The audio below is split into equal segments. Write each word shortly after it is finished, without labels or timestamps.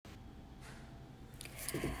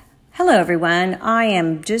Hello, everyone. I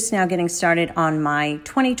am just now getting started on my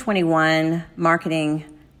 2021 marketing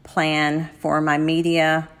plan for my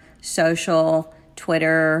media, social,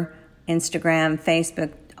 Twitter, Instagram,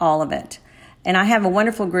 Facebook, all of it. And I have a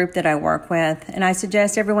wonderful group that I work with, and I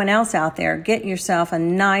suggest everyone else out there, get yourself a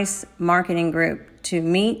nice marketing group to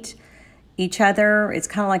meet each other. It's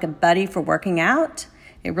kind of like a buddy for working out.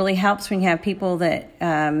 It really helps when you have people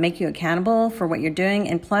that make you accountable for what you're doing,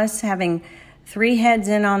 and plus having 3 heads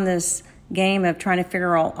in on this game of trying to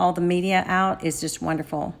figure all the media out is just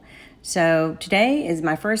wonderful. So today is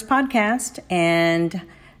my first podcast, and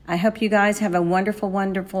I hope you guys have a wonderful,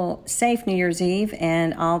 wonderful, safe New Year's Eve,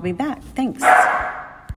 and I'll be back. Thanks.